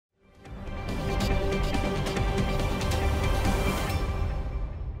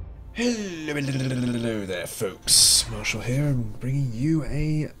Hello there, folks. Marshall here. I'm bringing you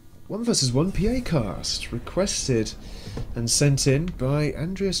a 1 vs 1 PA cast requested and sent in by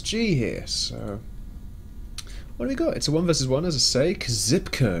AndreasG here. So, what do we got? It's a 1 vs 1, as I say.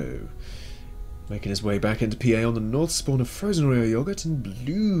 Qzipco making his way back into PA on the north spawn of frozen Oreo yogurt and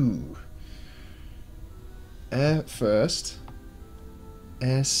blue. Air first.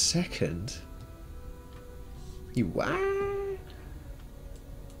 Air second. You what?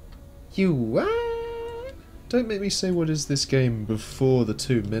 You what? Don't make me say what is this game before the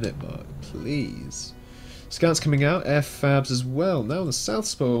 2-minute mark, please. Scouts coming out, air fabs as well. Now on the south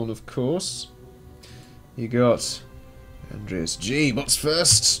spawn, of course. You got AndreasG, bots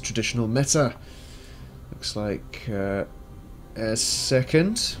first, traditional meta. Looks like air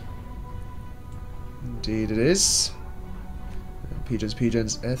second. Indeed it is.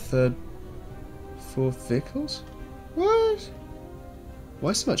 PGens, air third, fourth vehicles? What?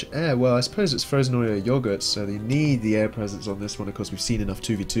 Why so much air? Well, I suppose it's frozen Oreo yogurt, so they need the air presence on this one. Of course, we've seen enough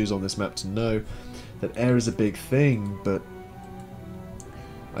 2v2s on this map to know that air is a big thing, but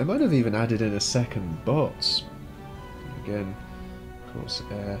I might have even added in a second bot. Again, of course,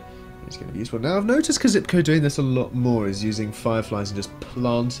 air is going to be useful. Now, I've noticed Qzipco doing this a lot more, is using fireflies and just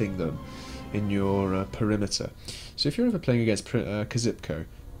planting them in your perimeter. So if you're ever playing against Qzipco,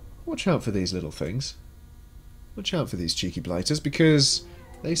 watch out for these little things. Watch out for these cheeky blighters, because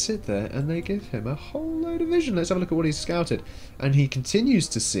they sit there and they give him a whole load of vision. Let's have a look at what he's scouted. And he continues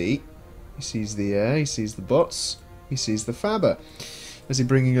to see. He sees the air, he sees the bots, he sees the fabber. Is he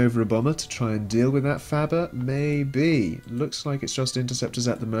bringing over a bomber to try and deal with that fabber? Maybe. Looks like it's just interceptors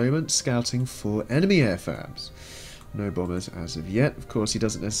at the moment, scouting for enemy air fabs. No bombers as of yet. Of course, he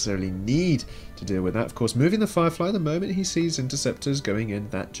doesn't necessarily need to deal with that. Of course, moving the Firefly the moment he sees interceptors going in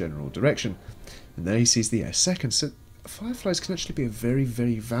that general direction. And there he sees the air second. So Fireflies can actually be a very,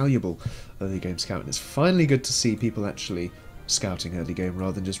 very valuable early game scout. And it's finally good to see people actually scouting early game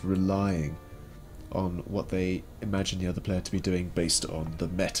rather than just relying on what they imagine the other player to be doing based on the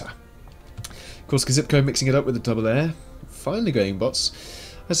meta. Of course, Qzipco mixing it up with the double air. Finally going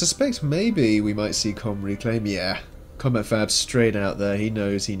bots. I suspect maybe we might see com reclaim. Yeah. Combat Fab straight out there. He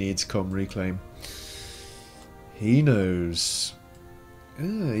knows he needs com reclaim. He knows.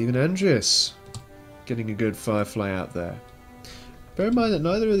 Even Andreas getting a good Firefly out there. Bear in mind that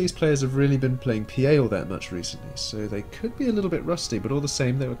neither of these players have really been playing PA all that much recently, so they could be a little bit rusty, but all the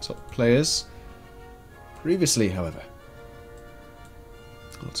same they were top players previously, however.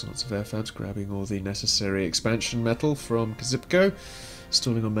 Lots and lots of air fabs grabbing all the necessary expansion metal from Qzipco.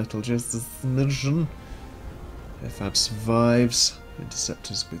 Stalling on metal just as mentioned. Airfab survives.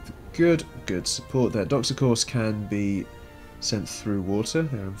 Interceptors with good support there. Docks, of course, can be sent through water.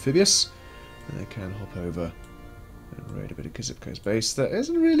 They're amphibious. And they can hop over and raid a bit of Qzipco's base. That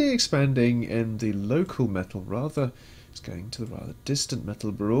isn't really expanding in the local metal. Rather, it's going to the rather distant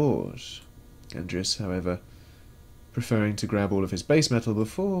metal broad. Andreas, however, preferring to grab all of his base metal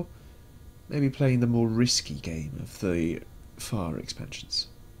before maybe playing the more risky game of the far expansions.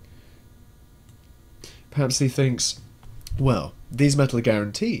 Perhaps he thinks, well, these metal are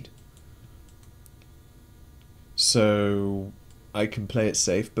guaranteed, so I can play it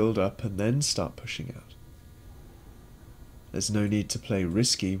safe, build up, and then start pushing out. There's no need to play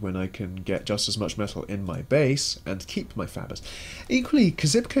risky when I can get just as much metal in my base and keep my fabbers. Equally,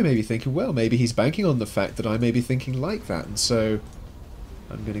 Qzipco may be thinking, well, maybe he's banking on the fact that I may be thinking like that, and so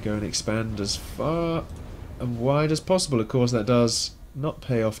I'm going to go and expand as far and wide as possible. Of course, that does not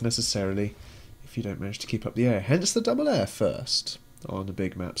pay off necessarily if you don't manage to keep up the air. Hence the double air first on a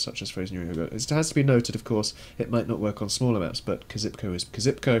big map such as Frozen Oreo. It has to be noted, of course, it might not work on smaller maps, but Qzipco is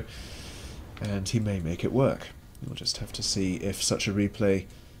Qzipco, and he may make it work. We'll just have to see if such a replay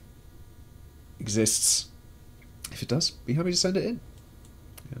exists. If it does, be happy to send it in,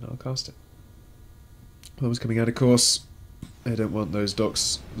 and I'll cast it. Bombs coming out, of course. I don't want those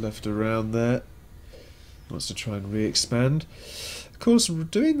docks left around there. Wants to try and re-expand. Of course,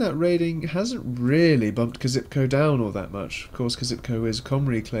 doing that raiding hasn't really bumped Qzipco down all that much. Of course, Qzipco is com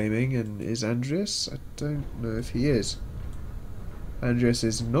reclaiming, and is Andreas? I don't know if he is. Andreas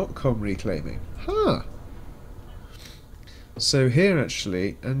is not com reclaiming. Huh! So here,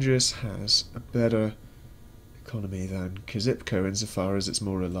 actually, Andreas has a better economy than Qzipco insofar as it's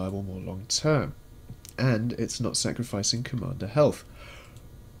more reliable, more long-term. And it's not sacrificing commander health.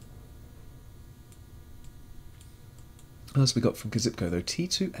 What else we got from Qzipco, though?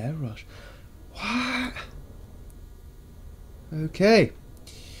 T2 Air Rush. What? Okay.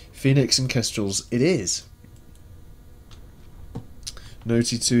 Phoenix and Kestrels it is. No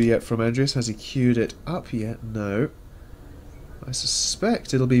T2 yet from Andreas. Has he queued it up yet? No. I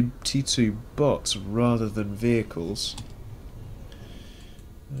suspect it'll be T2 bots rather than vehicles.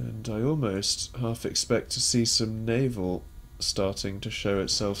 And I almost half expect to see some naval starting to show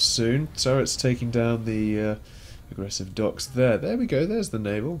itself soon. Turrets taking down the aggressive docks there. There we go, there's the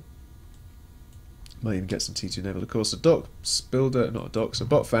naval. Might even get some T2 naval. Of course, a docks builder, not a docks, a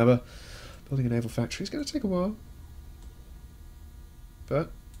bot fabber building a naval factory is going to take a while.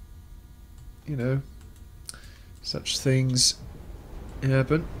 But, you know, such things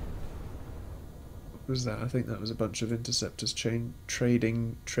happen. What was that? I think that was a bunch of interceptors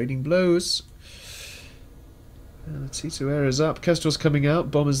trading blows. And the T2 air is up. Kestrel's coming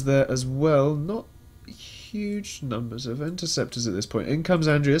out. Bombers there as well. Not huge numbers of interceptors at this point. In comes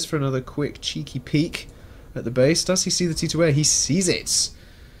Andreas for another quick cheeky peek at the base. Does he see the T2 air? He sees it.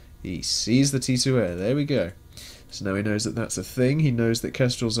 He sees the T2 air. There we go. So now he knows that that's a thing. He knows that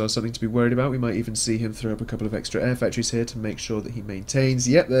Kestrels are something to be worried about. We might even see him throw up a couple of extra air factories here to make sure that he maintains.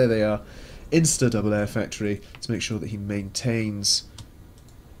 Yep, there they are. Insta double air factory to make sure that he maintains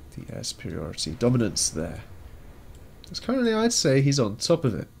the air superiority dominance there. Because currently I'd say he's on top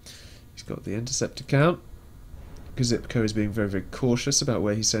of it. He's got the interceptor count. Qzipco is being very, very cautious about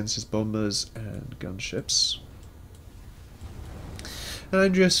where he sends his bombers and gunships. And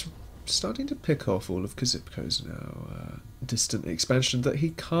Andreas starting to pick off all of Qzipco's now distant expansion that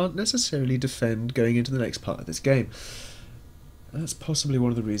he can't necessarily defend going into the next part of this game. That's possibly one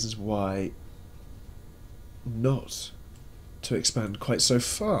of the reasons why not to expand quite so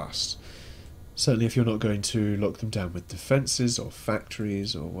fast. Certainly if you're not going to lock them down with defences or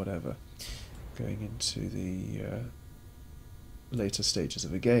factories or whatever going into the later stages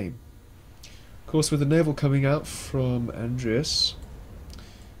of a game. Of course, with the naval coming out from Andreas,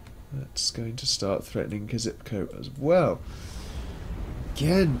 that's going to start threatening Qzipco as well.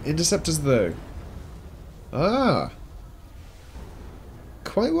 Again, interceptors though. Ah!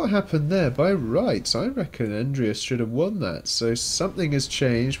 Quite what happened there. By rights, I reckon Andreas should have won that. So something has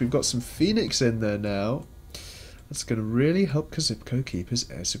changed. We've got some Phoenix in there now. That's going to really help Qzipco keep his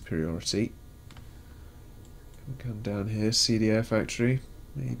air superiority. Come down here, see the air factory.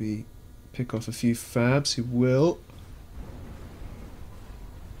 Maybe pick off a few fabs. He will.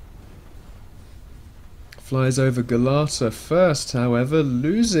 Flies over Galata first, however,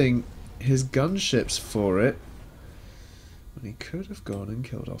 losing his gunships for it. When he could have gone and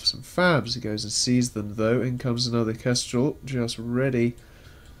killed off some fabs. He goes and sees them though. In comes another Kestrel, just ready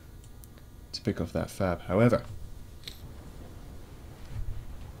to pick off that fab. However,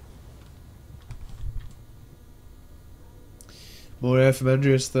 more air from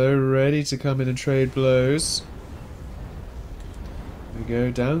Andreas though, ready to come in and trade blows. There we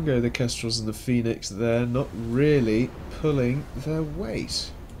go, down go the Kestrels and the Phoenix there, not really pulling their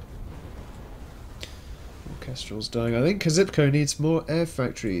weight. Kestrel's dying. I think Qzipco needs more air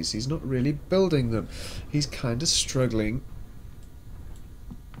factories. He's not really building them. He's kind of struggling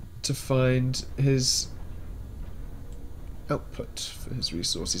to find his output for his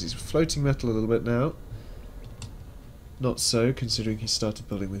resources. He's floating metal a little bit now. Not so, considering he started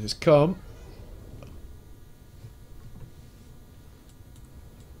building with his comm.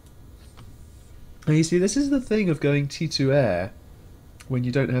 And you see, this is the thing of going T2 air. When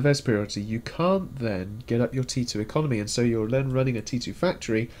you don't have air superiority, you can't then get up your T2 economy, and so you're then running a T2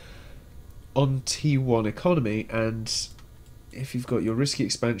 factory on T1 economy, and if you've got your risky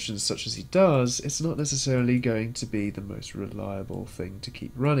expansions such as he does, it's not necessarily going to be the most reliable thing to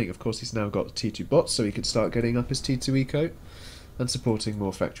keep running. Of course, he's now got T2 bots, so he can start getting up his T2 eco and supporting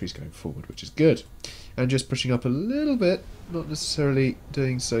more factories going forward, which is good. And just pushing up a little bit, not necessarily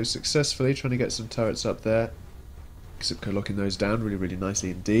doing so successfully, trying to get some turrets up there. Qzipco locking those down really, really nicely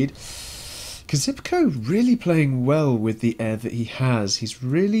indeed. Qzipco really playing well with the air that he has. He's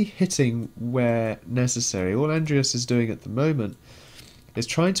really hitting where necessary. All Andreas is doing at the moment is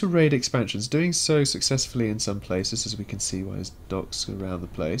trying to raid expansions, doing so successfully in some places, as we can see by his docks around the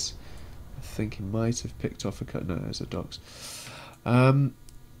place. I think he might have picked off a cut. No, those are docks. And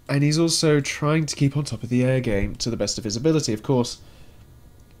he's also trying to keep on top of the air game to the best of his ability. Of course,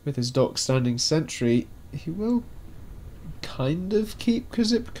 with his dock standing sentry, he will kind of keep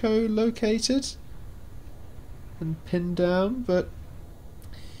Qzipco located and pinned down, but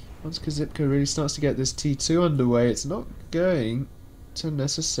once Qzipco really starts to get this T2 underway, it's not going to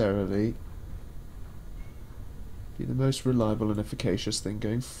necessarily be the most reliable and efficacious thing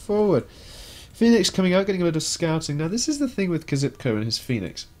going forward. Phoenix coming out, getting a bit of scouting. Now this is the thing with Qzipco and his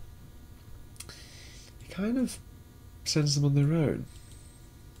Phoenix. He kind of sends them on their own.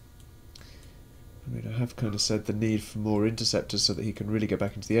 I mean, I have kind of said the need for more interceptors so that he can really get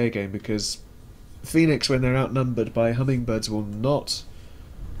back into the air game, because Phoenix, when they're outnumbered by hummingbirds, will not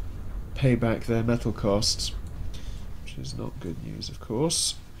pay back their metal costs, which is not good news, of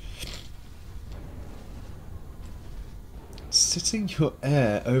course. Sitting your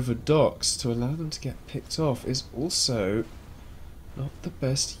air over docks to allow them to get picked off is also not the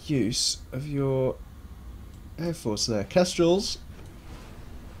best use of your air force there. Kestrels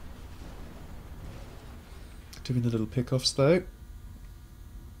doing the little pick-offs though.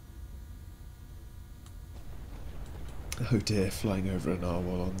 Oh dear, flying over a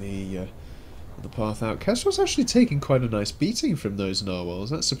narwhal on the path out. Kestrel's actually taking quite a nice beating from those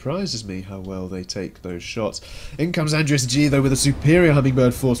narwhals. That surprises me how well they take those shots. In comes AndreasG though with a superior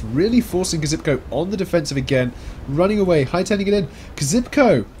hummingbird force, really forcing Qzipco on the defensive again, running away, hightailing it in.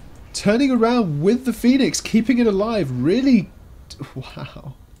 Qzipco turning around with the Phoenix, keeping it alive. Really,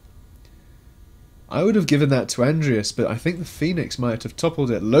 wow. I would have given that to Andreas, but I think the Phoenix might have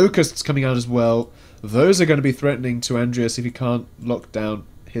toppled it. Locusts coming out as well. Those are going to be threatening to Andreas if he can't lock down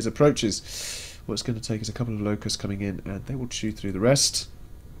his approaches. What it's going to take is a couple of locusts coming in, and they will chew through the rest.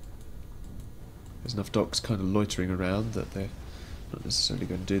 There's enough docks kind of loitering around that they're not necessarily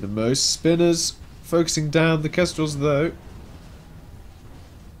going to do the most. Spinners focusing down the Kestrels, though.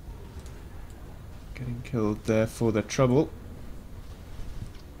 Getting killed there for their trouble.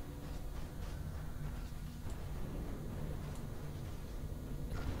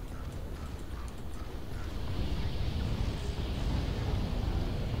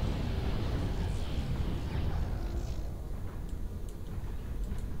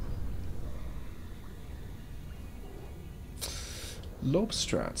 Lob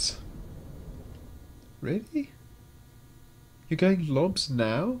strats? Really? You're going lobs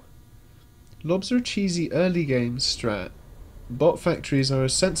now? Lobs are a cheesy early game strat. Bot factories are a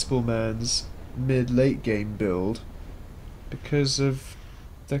sensible man's mid-late game build because of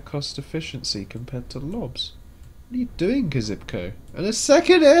their cost efficiency compared to lobs. What are you doing, Qzipco? And a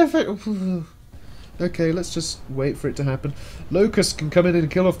second air factory. Okay, let's just wait for it to happen. Locusts can come in and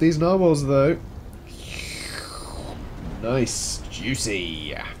kill off these narwhals though. Nice.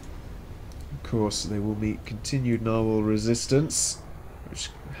 Juicy. Of course, they will meet continued narwhal resistance, which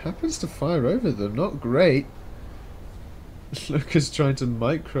happens to fire over them. Not great. Locust trying to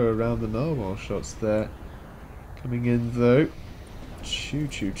micro around the narwhal shots there. Coming in though. Chew,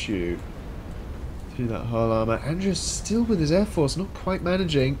 chew, chew. Through that hull armor. Andreas still with his air force, not quite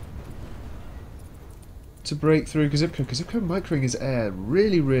managing to break through Qzipco. Qzipco microing his air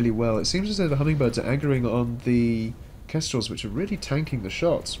really, really well. It seems as though the hummingbirds are aggroing on the Kestrels, which are really tanking the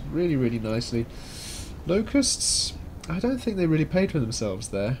shots really, really nicely. Locusts, I don't think they really paid for themselves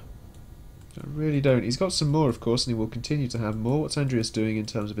there. I really don't. He's got some more, of course, and he will continue to have more. What's Andreas doing in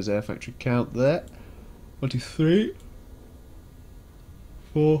terms of his air factory count there? 1, 2, 3,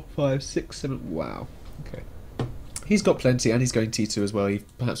 4, 5, 6, 7. Wow. Okay. He's got plenty, and he's going T2 as well. He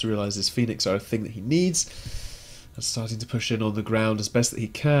perhaps realises Phoenix are a thing that he needs, and starting to push in on the ground as best that he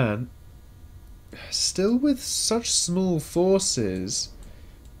can. Still with such small forces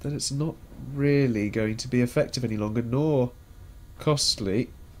that it's not really going to be effective any longer, nor costly.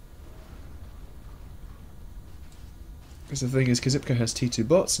 Because the thing is, Qzipco has T2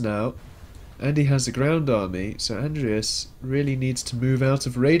 bots now, and he has a ground army, so Andreas really needs to move out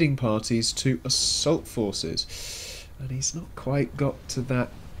of raiding parties to assault forces. And he's not quite got to that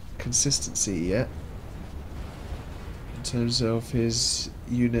consistency yet in terms of his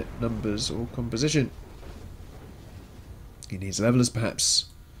unit numbers or composition. He needs levelers perhaps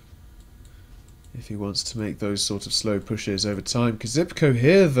if he wants to make those sort of slow pushes over time. Qzipco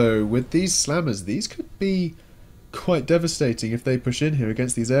here though, with these slammers, these could be quite devastating if they push in here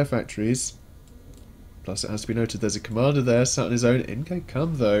against these air factories. Plus it has to be noted there's a commander there sat on his own. In they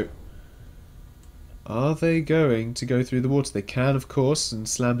come though. Are they going to go through the water? They can, of course, and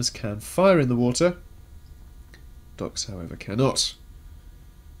slammers can fire in the water. Docks, however, cannot.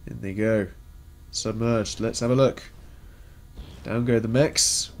 In they go. Submerged. Let's have a look. Down go the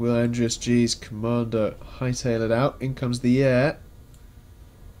mechs. Will AndreasG's commander hightail it out? In comes the air.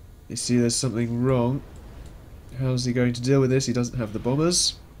 You see there's something wrong. How's he going to deal with this? He doesn't have the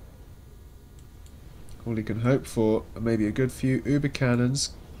bombers. All he can hope for are maybe a good few uber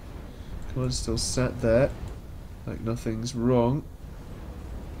cannons. Commander's still sat there like nothing's wrong.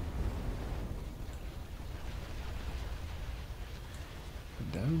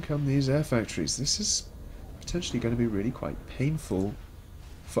 And down come these air factories. This is potentially going to be really quite painful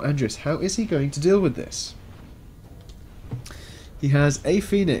for Andreas. How is he going to deal with this? He has a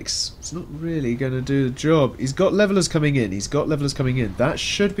Phoenix. It's not really going to do the job. He's got levelers coming in. He's got levelers coming in. That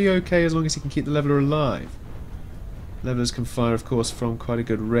should be okay as long as he can keep the leveler alive. Levelers can fire, of course, from quite a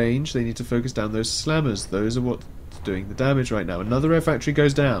good range. They need to focus down those slammers. Those are what's doing the damage right now. Another air factory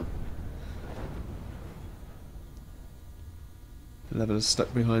goes down. The leveler's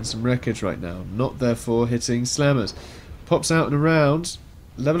stuck behind some wreckage right now. Not therefore hitting slammers. Pops out and around.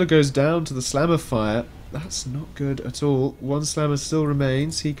 Leveler goes down to the slammer fire. That's not good at all. One slammer still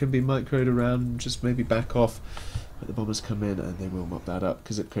remains. He can be microed around and just maybe back off. But the bombers come in and they will mop that up.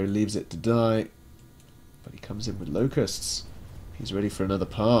 Qzipco leaves it to die. But he comes in with locusts. He's ready for another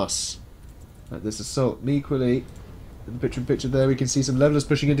pass. At this assault, equally. In the picture-in-picture there, we can see some levelers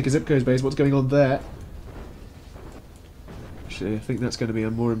pushing into Qzipco's base. What's going on there? Actually, I think that's going to be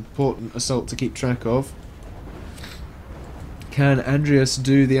a more important assault to keep track of. Can Andreas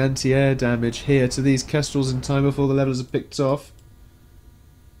do the anti-air damage here to these kestrels in time before the levelers are picked off?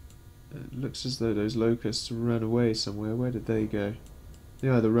 It looks as though those locusts ran away somewhere. Where did they go? They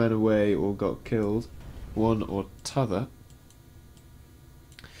either ran away or got killed. One or t'other.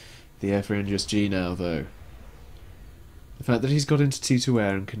 The air for AndreasG now, though. The fact that he's got into T2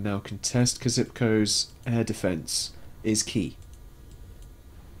 air and can now contest Qzipco's air defense is key.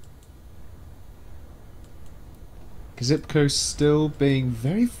 Qzipco still being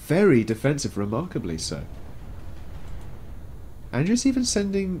very, very defensive, remarkably so. Andreas even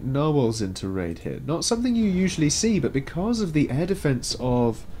sending narwhals into raid here. Not something you usually see, but because of the air defense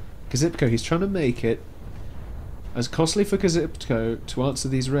of Qzipco, he's trying to make it as costly for Qzipco to answer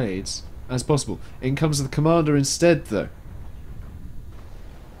these raids as possible. In comes the commander instead, though.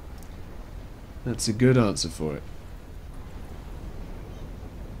 That's a good answer for it.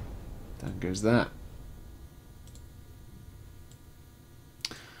 Down goes that.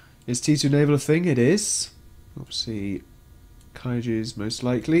 Is T2 naval a thing? It is. Obviously, Kaiju's most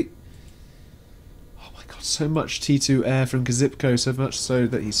likely. Oh my god, so much T2 air from Qzipco, so much so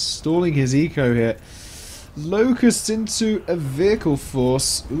that he's stalling his eco here. Locusts into a vehicle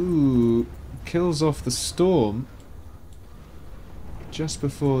force. Ooh, kills off the storm just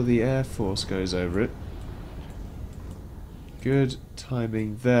before the air force goes over it. Good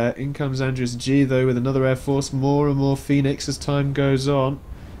timing there. In comes AndreasG though with another air force. More and more Phoenix as time goes on.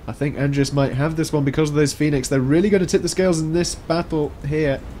 I think Andreas might have this one because of those Phoenix. They're really going to tip the scales in this battle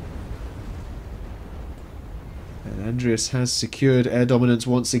here. And Andreas has secured air dominance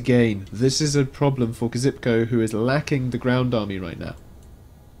once again. This is a problem for Qzipco, who is lacking the ground army right now.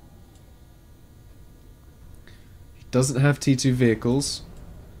 He doesn't have T2 vehicles.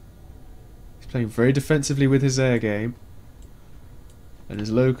 He's playing very defensively with his air game. And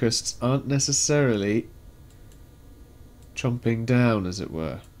his locusts aren't necessarily chomping down, as it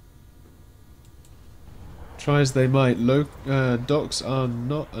were. Try as they might, docks are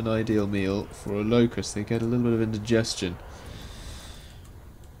not an ideal meal for a locust. They get a little bit of indigestion.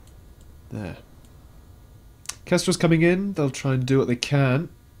 There. Kestrel's coming in. They'll try and do what they can.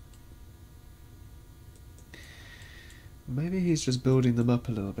 Maybe he's just building them up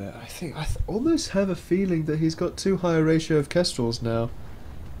a little bit. I almost have a feeling that he's got too high a ratio of kestrels now.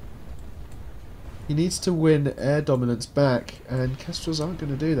 He needs to win air dominance back, and kestrels aren't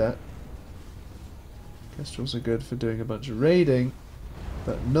going to do that. Kestrels are good for doing a bunch of raiding,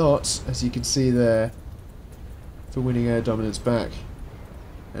 but not, as you can see there, for winning air dominance back.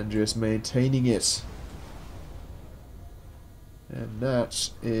 Andreas maintaining it. And that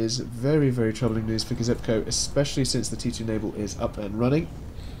is very, very troubling news for Qzipco, especially since the T2 naval is up and running.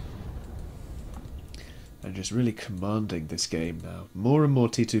 And just really commanding this game now. More and more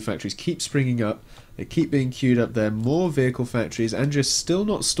T2 factories keep springing up. They keep being queued up there. More vehicle factories. Andreas still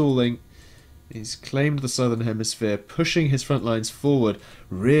not stalling. He's claimed the southern hemisphere, pushing his front lines forward.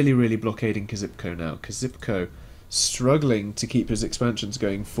 Really, really blockading Qzipco now. Qzipco struggling to keep his expansions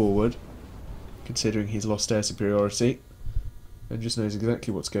going forward, considering he's lost air superiority. And just knows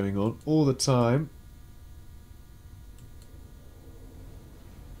exactly what's going on all the time.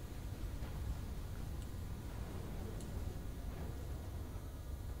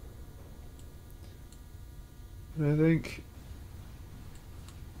 I think,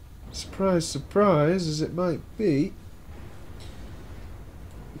 surprise, surprise, as it might be,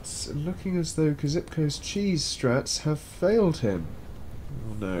 it's looking as though Qzipco's cheese strats have failed him.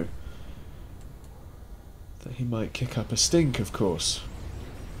 Oh no. That he might kick up a stink, of course,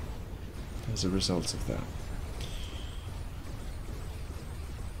 as a result of that.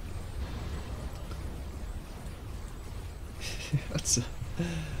 That's a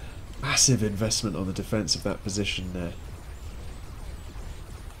massive investment on the defense of that position there.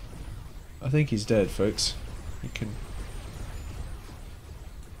 I think he's dead, folks. You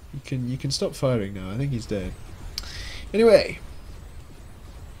can stop firing now. I think he's dead. Anyway,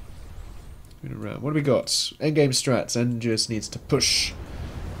 we're moving around. What do we got? Endgame strats. Andreas needs to push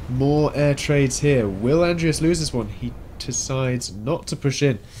more air trades here. Will Andreas lose this one? He decides not to push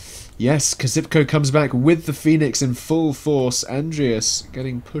in. Yes, Qzipco comes back with the Phoenix in full force. Andreas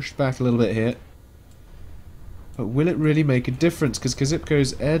getting pushed back a little bit here. But will it really make a difference? Because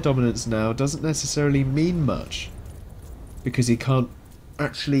Qzipco's air dominance now doesn't necessarily mean much. Because he can't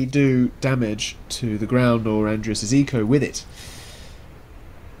actually do damage to the ground or Andreas's eco with it.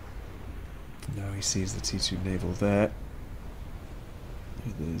 Now he sees the T2 naval there.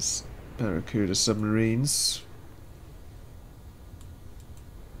 There's Barracuda submarines.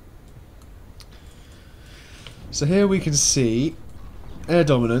 So here we can see air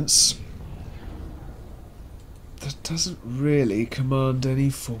dominance that doesn't really command any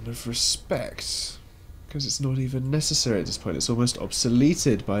form of respect, because it's not even necessary at this point. It's almost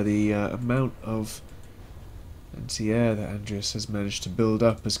obsoleted by the amount of anti-air that Andreas has managed to build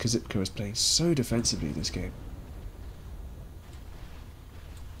up, as Qzipco is playing so defensively this game.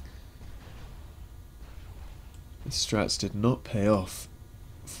 The strats did not pay off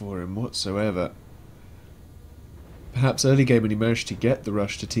for him whatsoever. Perhaps early game when he managed to get the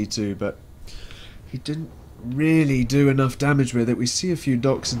rush to T2, but he didn't really do enough damage with it. We see a few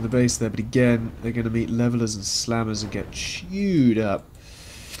docks in the base there, but again, they're going to meet levelers and slammers and get chewed up.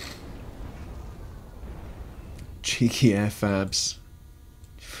 Cheeky air fabs.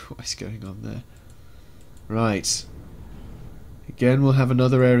 What is going on there? Right. Again, we'll have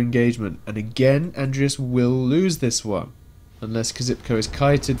another air engagement, and again, Andreas will lose this one. Unless Qzipco is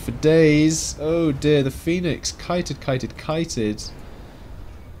kited for days. Oh dear, the Phoenix. Kited.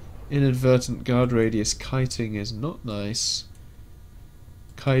 Inadvertent guard radius kiting is not nice.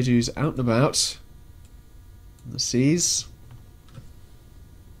 Kaiju's out and about in the seas.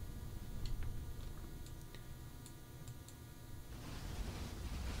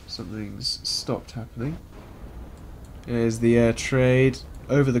 Something's stopped happening. There's the air trade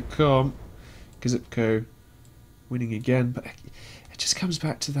over the comm. Qzipco winning again, but it just comes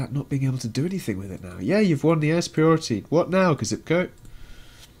back to that not being able to do anything with it now. Yeah, you've won the air superiority. What now, Qzipco?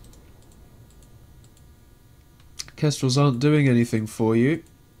 Kestrels aren't doing anything for you.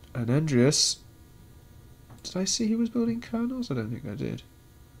 And Andreas... Did I see he was building colonels? I don't think I did.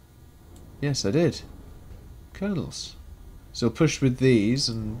 Yes, I did. Colonels. So he'll push with these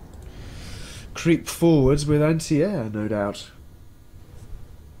and creep forwards with anti-air, no doubt.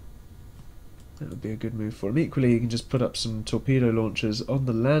 That would be a good move for him. Equally, he can just put up some torpedo launchers on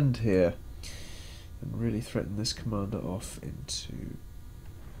the land here and really threaten this commander off into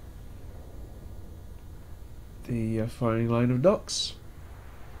the firing line of docks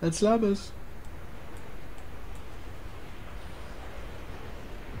and slammers.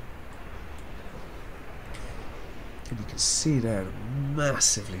 And you can see there a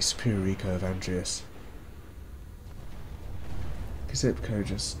massively superior eco of Andreas. Qzipco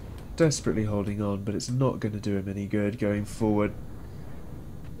just desperately holding on, but it's not going to do him any good going forward.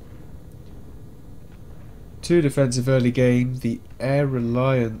 Too defensive early game. The air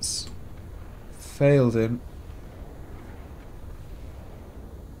reliance failed him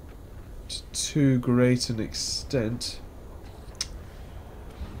to too great an extent.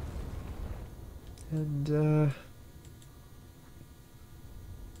 And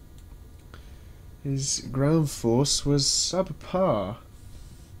his ground force was subpar.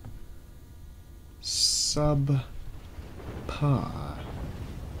 Subpar.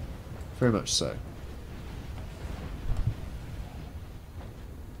 Very much so.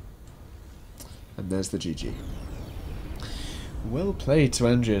 And there's the GG. Well played to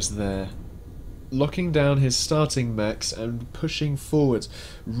Andreas there. Locking down his starting max and pushing forwards.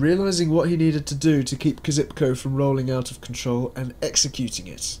 Realising what he needed to do to keep Qzipco from rolling out of control and executing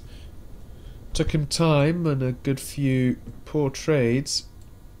it. Took him time and a good few poor trades.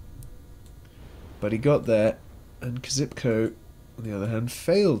 But he got there, and Qzipco, on the other hand,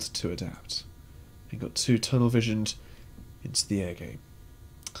 failed to adapt. He got too tunnel-visioned into the air game.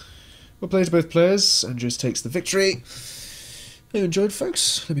 Well played to both players. Andreas takes the victory. Hope you enjoyed,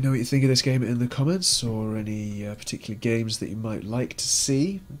 folks. Let me know what you think of this game in the comments, or any particular games that you might like to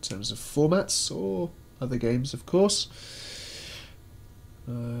see in terms of formats, or other games, of course.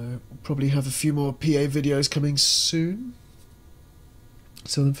 We'll probably have a few more PA videos coming soon.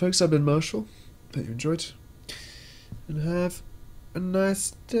 So then, folks, I've been Marshall. Hope you enjoyed, and have a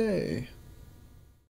nice day.